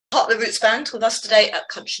Heartland Roots Band with us today at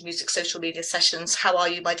Country Music Social Media Sessions. How are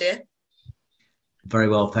you, my dear? Very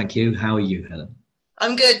well, thank you. How are you, Helen?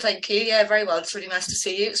 I'm good, thank you. Yeah, very well. It's really nice to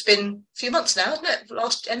see you. It's been a few months now, isn't it?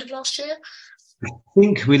 End of last year? I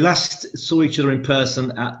think we last saw each other in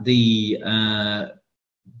person at the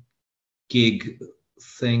gig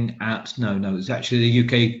thing at it was actually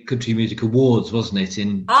the UK Country Music Awards, wasn't it?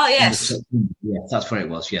 Yes. Yes, that's where it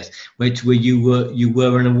was. Yes, where you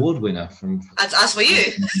were an award winner from. As were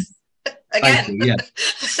you. Again. Thank you, yeah.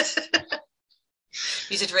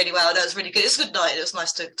 You did really well. That was really good. It was a good night. It was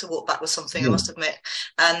nice to walk back with something, yeah. I must admit.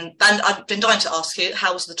 And I've been dying to ask you,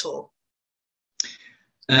 how was the tour?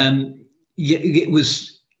 Yeah, it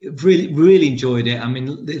was really enjoyed it. I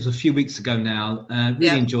mean, it was a few weeks ago now.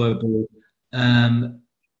 Really enjoyable.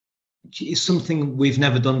 It's something we've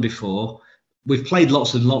never done before. We've played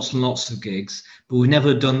lots of gigs, but we've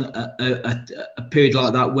never done a period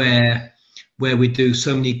like that where we do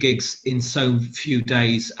so many gigs in so few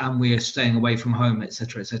days and we're staying away from home,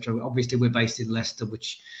 etc., etc. Obviously, we're based in Leicester,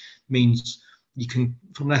 which means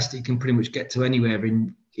from Leicester you can pretty much get to anywhere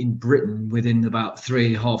in Britain within about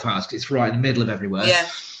 3.5 hours. It's right in the middle of everywhere. Yeah.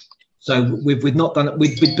 So we've not done it.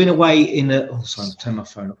 We've been away in a. Oh, sorry, I'll turn my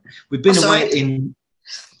phone off. We've been away in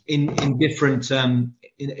different.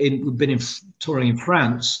 We've been touring in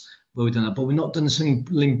France where we've done that, but we've not done something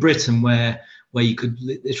in Britain where you could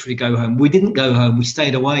literally go home. We didn't go home. We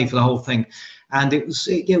stayed away for the whole thing, and it was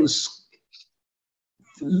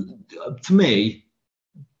for me.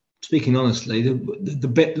 Speaking honestly, the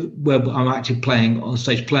bit where I'm actually playing on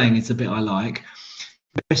stage is the bit I like.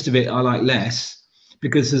 The rest of it I like less,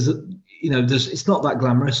 because it's not that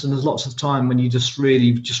glamorous, and there's lots of time when you're just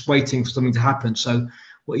waiting for something to happen. So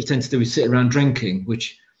what you tend to do is sit around drinking,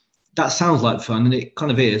 which that sounds like fun, and it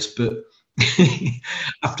kind of is, but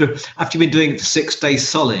after you've been doing it for 6 days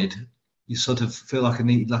solid, you sort of feel like I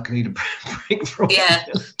need a break from it. Yeah,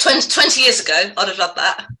 20 years ago, I'd have loved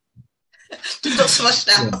that. Not so much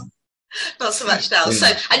now. Yeah. Not so much now. Yeah. So,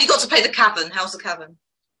 and you got to play the Cavern. How's the Cavern?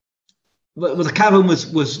 Well, the Cavern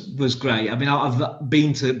was great. I mean, I've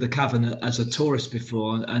been to the Cavern as a tourist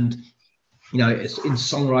before, and it's in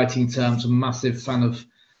songwriting terms, I'm a massive fan of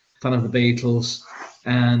the Beatles,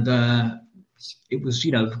 and it was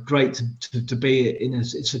great to be in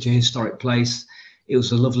such a historic place. It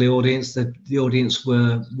was a lovely audience. The audience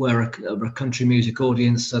were a country music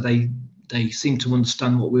audience, so they seemed to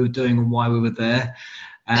understand what we were doing and why we were there,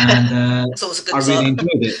 and I really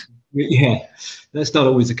enjoyed it. Yeah, that's not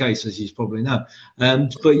always the case, as you probably know.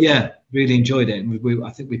 But yeah, really enjoyed it, and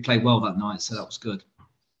I think we played well that night, so that was good.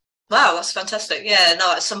 Wow, that's fantastic. Yeah,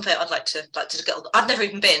 no, it's something I'd like to get. I've never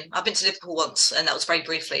even been. I've been to Liverpool once, and that was very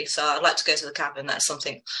briefly. So I'd like to go to the Cavern. That's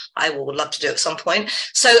something I would love to do at some point.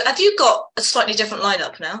 So have you got a slightly different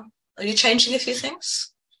lineup now? Are you changing a few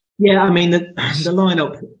things? Yeah, I mean the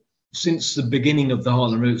lineup since the beginning of the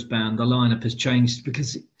Heartland Roots Band, the lineup has changed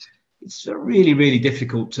because it's really, really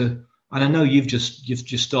difficult to. And I know you've just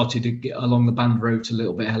started to get along the band route a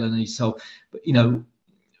little bit, Helen, yourself. But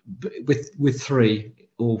with 3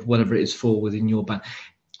 or whatever it is 4 within your band,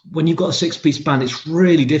 when you've got a 6-piece band, it's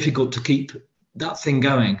really difficult to keep that thing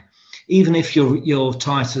going. Even if you're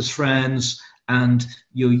tight as friends and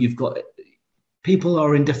you've got people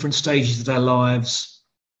are in different stages of their lives.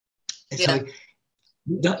 It's like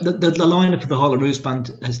the lineup of the Heartland Roots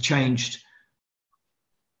Band has changed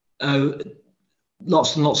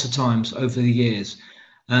lots and lots of times over the years.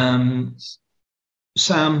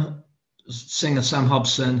 Singer Sam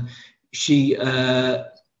Hobson, she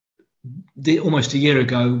almost a year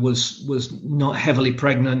ago was not heavily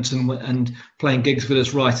pregnant and playing gigs with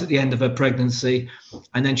us right at the end of her pregnancy,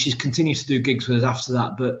 and then she's continued to do gigs with us after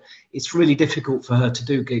that. But it's really difficult for her to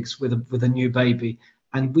do gigs with a new baby,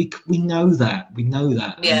 and we know that.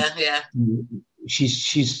 Yeah.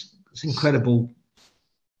 She's an incredible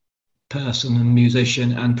person and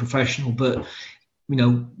musician and professional, but we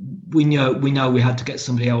know we had to get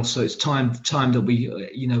somebody else, so it's time that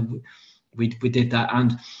we did that.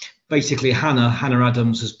 And basically Hannah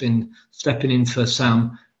Adams has been stepping in for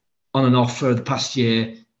Sam on and off for the past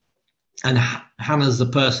year, and Hannah's the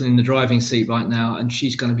person in the driving seat right now, and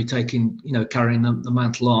she's going to be carrying the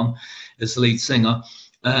mantle on as the lead singer.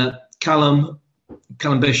 Callum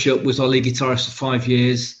Bishop was our lead guitarist for 5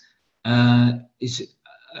 years. Is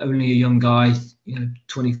only a young guy,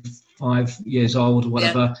 25 years old or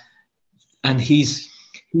whatever, and he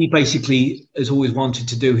basically has always wanted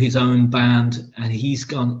to do his own band, and he's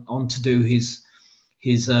gone on to do his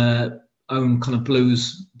own kind of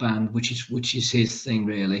blues band, which is his thing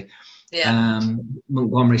really.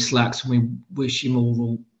 Montgomery Slacks, and we wish him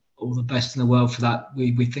all the best in the world for that.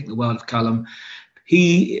 We think the world of Callum.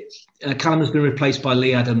 Callum has been replaced by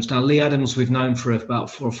Lee Adams. Now, Lee Adams we've known for about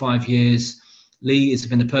 4 or 5 years. Lee has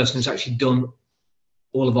been the person who's actually done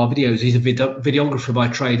all of our videos. He's a videographer by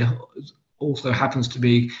trade, also happens to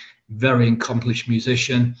be a very accomplished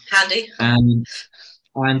musician. Handy. And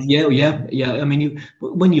yeah. I mean,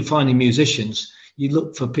 when you're finding musicians, you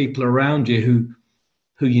look for people around you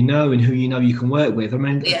who you know and who you know you can work with. I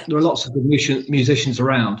mean, there are lots of good musicians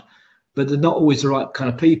around, but they're not always the right kind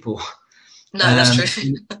of people. No, that's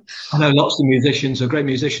true. I know lots of musicians are great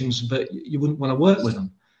musicians, but you wouldn't want to work with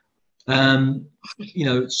them.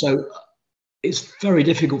 So it's very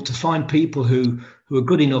difficult to find people who are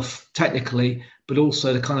good enough technically, but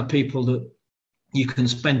also the kind of people that you can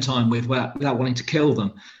spend time with without wanting to kill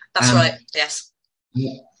them. That's right. Yes.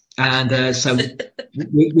 Yeah. And so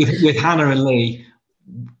with Hannah and Lee,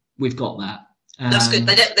 we've got that. That's good.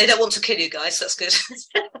 They don't want to kill you guys. That's good.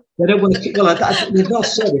 They don't want to. Well, they've not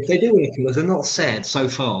said if they do want to kill us. They're not said so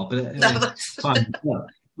far, but fine. Time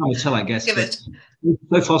will tell, I guess.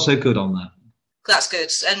 So far, so good on that. That's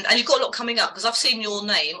good, and you've got a lot coming up, because I've seen your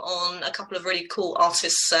name on a couple of really cool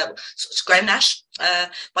artists. Graham Nash,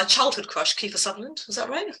 my childhood crush, Kiefer Sutherland. Was that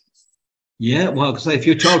right? Yeah, well, because if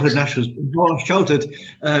your childhood crush was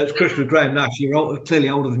Graham Nash, you're clearly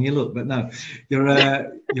older than you look. But no, you're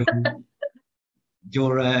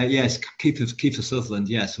yes, Kiefer Sutherland.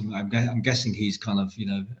 Yes, I'm guessing he's kind of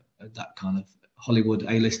that kind of Hollywood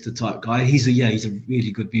A-lister type guy. He's a really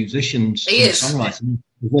good musician, songwriter,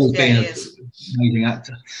 as well as being an amazing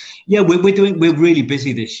actor. Yeah, we're really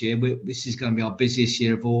busy this year. This is going to be our busiest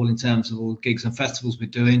year of all in terms of all gigs and festivals we're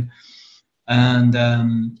doing, and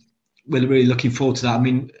we're really looking forward to that. I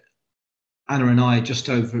mean, Anna and I just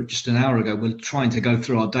an hour ago, we're trying to go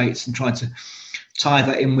through our dates and trying to tie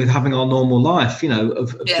that in with having our normal life,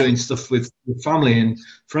 of doing stuff with family and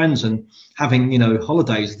friends and having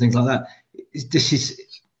holidays and things like that.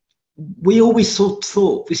 We always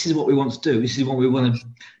thought this is what we want to do. This is what we want to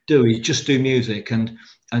do, is just do music and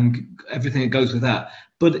everything that goes with that.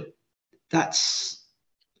 But that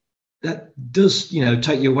does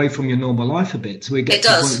take you away from your normal life a bit. So we get to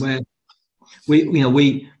the point where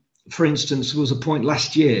we for instance, there was a point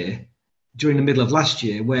last year, during the middle of last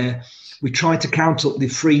year, where we tried to count up the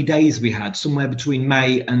 3 days we had somewhere between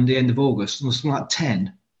May and the end of August. There was something like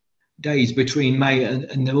 10 days between May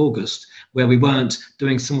and August where we weren't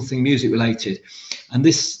doing something music related, and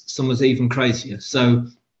this summer's even crazier. So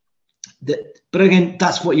but again,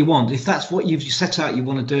 that's what you want. If that's what you've set out you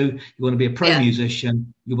want to do, you want to be a pro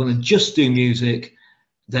musician, you want to just do music,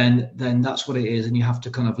 then that's what it is, and you have to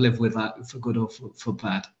kind of live with that for good or for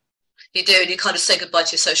bad. You do, and you kind of say goodbye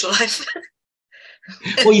to your social life.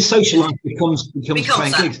 Well, your social life becomes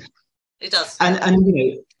playing gigs. It does.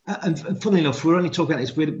 And funnily enough, we're only talking about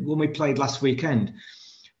this when we played last weekend.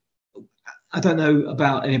 I don't know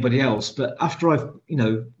about anybody else, but after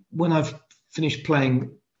when I've finished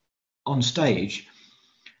playing on stage,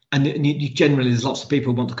 and you generally, there's lots of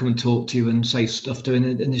people who want to come and talk to you and say stuff to,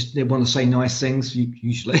 and they want to say nice things,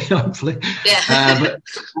 usually, hopefully. Yeah.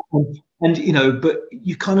 But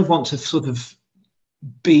you kind of want to sort of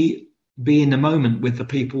be in the moment with the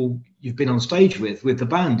people you've been on stage with the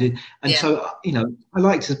band, and so I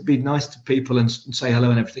like to be nice to people and say hello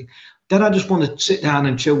and everything. Then I just want to sit down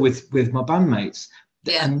and chill with my bandmates,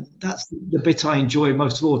 and that's the bit I enjoy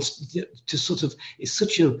most of all. It's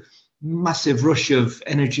such a massive rush of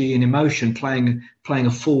energy and emotion playing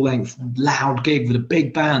a full length loud gig with a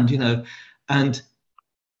big band, and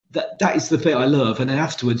that is the bit I love. And then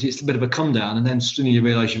afterwards it's a bit of a come down, and then suddenly you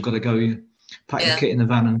realise you've got to go pack your kit in the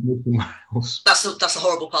van and go somewhere else. That's the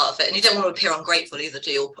horrible part of it. And you don't want to appear ungrateful either,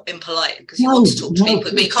 do you, or impolite, because you want to talk to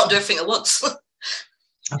people, but you can't do everything at once.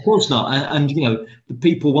 Of course not. And the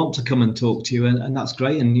people want to come and talk to you, and that's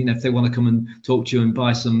great. And if they want to come and talk to you and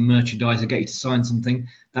buy some merchandise or get you to sign something,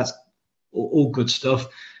 that's all good stuff.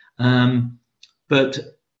 But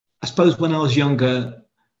I suppose when I was younger,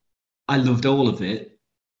 I loved all of it.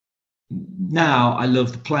 Now I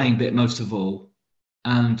love the playing bit most of all,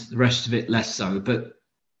 and the rest of it less so. But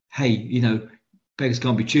hey, beggars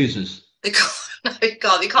can't be choosers. No, we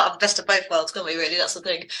can't. We can't have the best of both worlds, can we? Really, that's the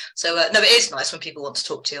thing. So no, it is nice when people want to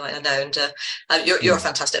talk to you. I know, and you're a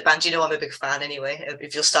fantastic band. I'm a big fan anyway of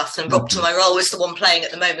your stuff. And Rob to My Roll is the one playing at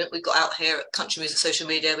the moment. We've got out here at Country Music Social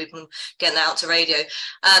Media. We've been getting that out to radio,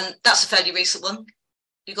 and that's a fairly recent one.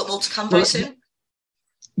 You've got more to come very soon.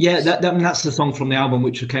 Yeah, that's the song from the album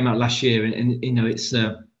which came out last year, and it's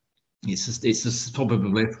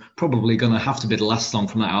probably going to have to be the last song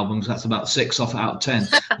from that album, because that's about 6 out of 10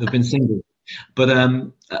 that have been singles. But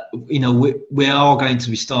we are going to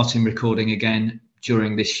be starting recording again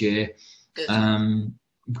during this year.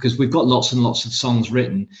 because we've got lots and lots of songs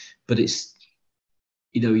written, but it's,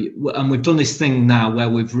 you know, and we've done this thing now where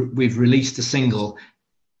we've released a single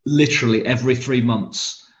literally every 3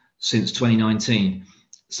 months since 2019.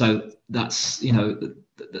 So that's, you know,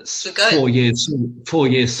 that's 4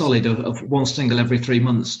 years solid of one single every 3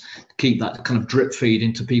 months to keep that kind of drip feed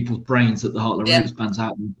into people's brains that the Heartland Roots band's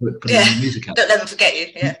out and putting the music out. Don't let them forget you.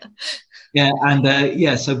 Yeah,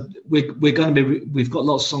 and so we're going to be. We've got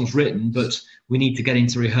lots of songs written, but we need to get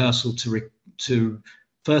into rehearsal to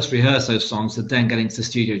first rehearse those songs, and then get into the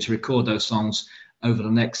studio to record those songs over the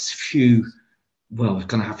next few. Well, it's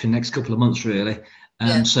going to happen the next couple of months, really,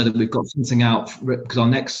 so that we've got something out. Because our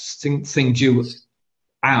next thing due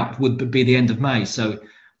out would be the end of May, so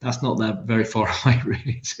that's not that very far away,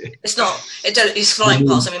 really. Is it? It's not. It's flying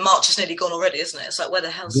past. I mean, March is nearly gone already, isn't it? It's like, where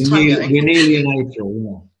the hell's the time going? We're nearly in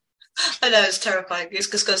April. I know, it's terrifying. It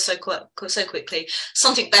just goes so quickly.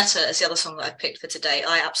 Something Better is the other song that I picked for today.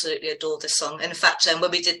 I absolutely adore this song. And in fact, when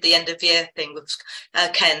we did the end of year thing with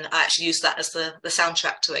Ken, I actually used that as the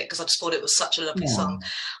soundtrack to it because I just thought it was such a lovely song.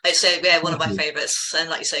 It's one of my favourites. And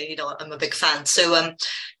like you say, you know, I'm a big fan. So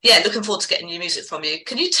looking forward to getting new music from you.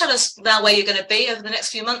 Can you tell us now where you're going to be over the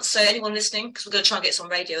next few months? So anyone listening, because we're going to try and get some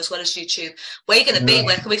radio as well as YouTube, where are you going to be?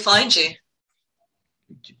 Where can we find you?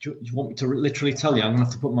 Do you want me to literally tell you? I'm going to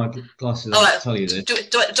have to put my glasses on to tell you this. Do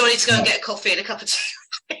I need to go and get a coffee and a cup of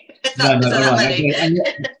tea? No. Okay.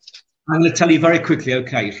 I'm going to tell you very quickly.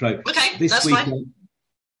 Okay, so this weekend.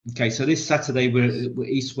 Okay, so this Saturday we're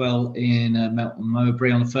Eastwell in Melton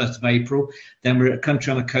Mowbray on the 1st of April. Then we're at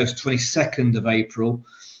Country on the Coast 22nd of April.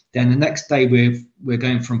 Then the next day we're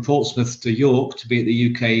going from Portsmouth to York to be at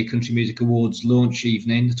the UK Country Music Awards launch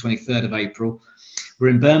evening, the 23rd of April. We're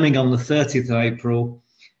in Birmingham on the 30th of April,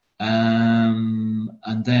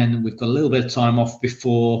 and then we've got a little bit of time off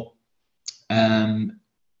before the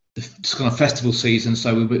kind of festival season.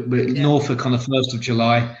 So we're at Norfolk on the 1st of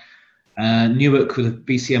July, Newark with a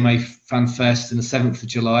BCMA Fan Fest on the 7th of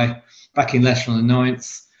July, back in Leicester on the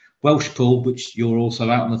 9th, Welshpool, which you're also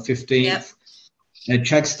out on the 15th,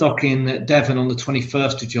 Chadstock in Devon on the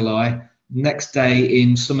 21st of July, next day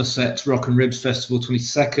in Somerset, Rock and Ribs Festival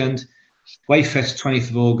 22nd, Wayfest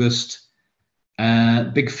 20th of August,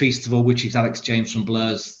 Big Festival, which is Alex James from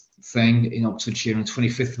Blur's thing in Oxfordshire on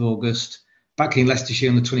 25th of August, back in Leicestershire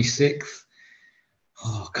on the 26th,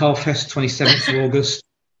 Carfest 27th of August,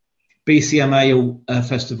 BCMA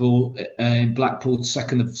Festival in Blackpool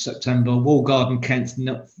 2nd of September, Wall Garden Kent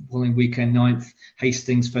following weekend 9th,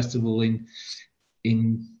 Hastings Festival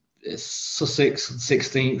in Sussex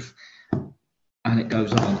 16th, and it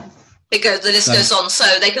goes on. The list goes on. So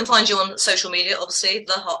they can find you on social media, obviously,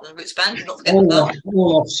 the Heartland Roots Band. Do not forget that.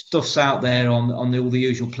 All our stuff's out there on all the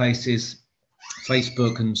usual places,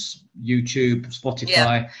 Facebook and YouTube,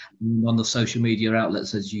 Spotify, and on the social media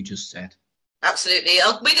outlets, as you just said. Absolutely.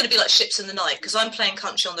 We're going to be like ships in the night because I'm playing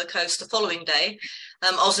Country on the Coast the following day.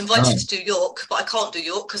 I was invited to do York, but I can't do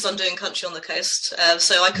York because I'm doing Country on the Coast.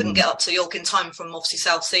 So I couldn't get up to York in time from obviously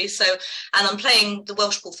Southsea. And I'm playing the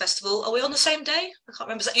Welshpool Festival. Are we on the same day? I can't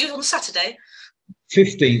remember. Is that you on the Saturday?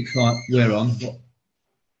 15th, we're on. I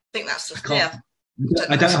think that's the,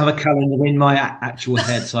 I don't have a calendar in my actual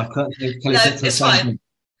head, so I can't tell you. No, it's fine.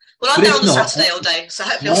 Well, I'm there on the Saturday all day, so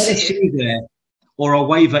hopefully I'll see you there. Or I'll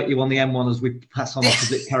wave at you on the M1 as we pass on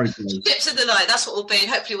opposite carriageways. Ships in the night, that's what we'll be.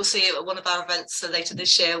 Hopefully we'll see you at one of our events later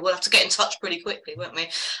this year. We'll have to get in touch pretty quickly, won't we?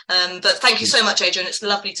 But thank you so much, Adrian. It's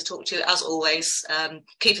lovely to talk to you, as always.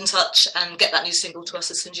 Keep in touch and get that new single to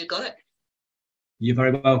us as soon as you've got it. You're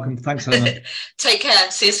very welcome. Thanks, Helen. Take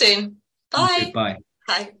care. See you soon. Bye. Bye.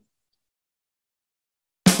 Bye.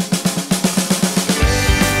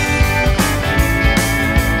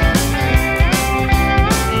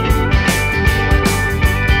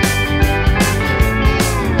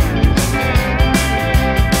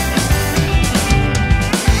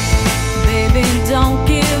 Don't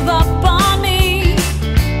give up on me.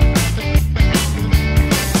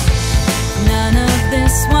 None of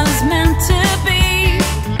this was meant to be.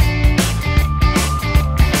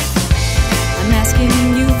 I'm asking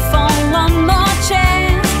you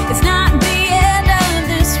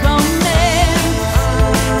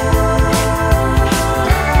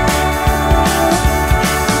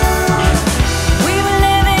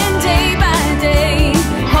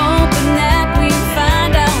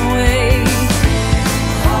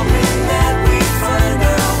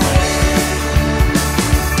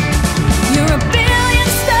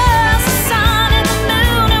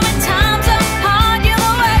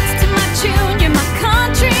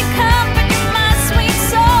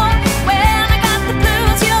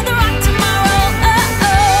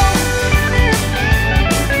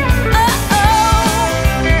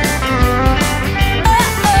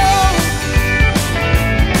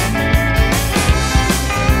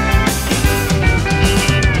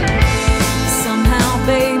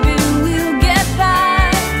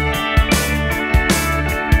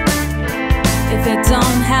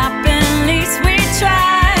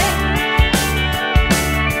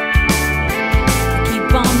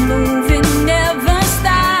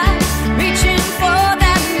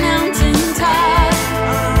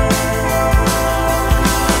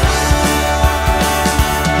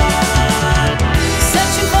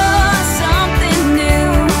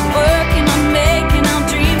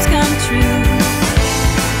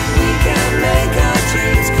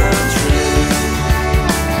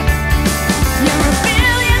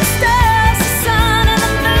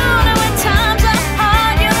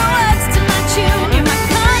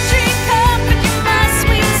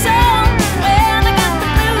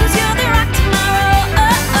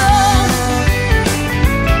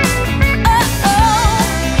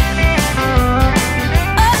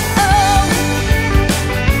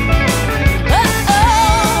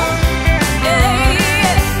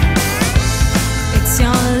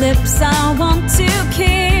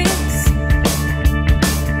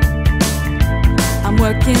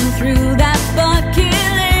working through that bucket.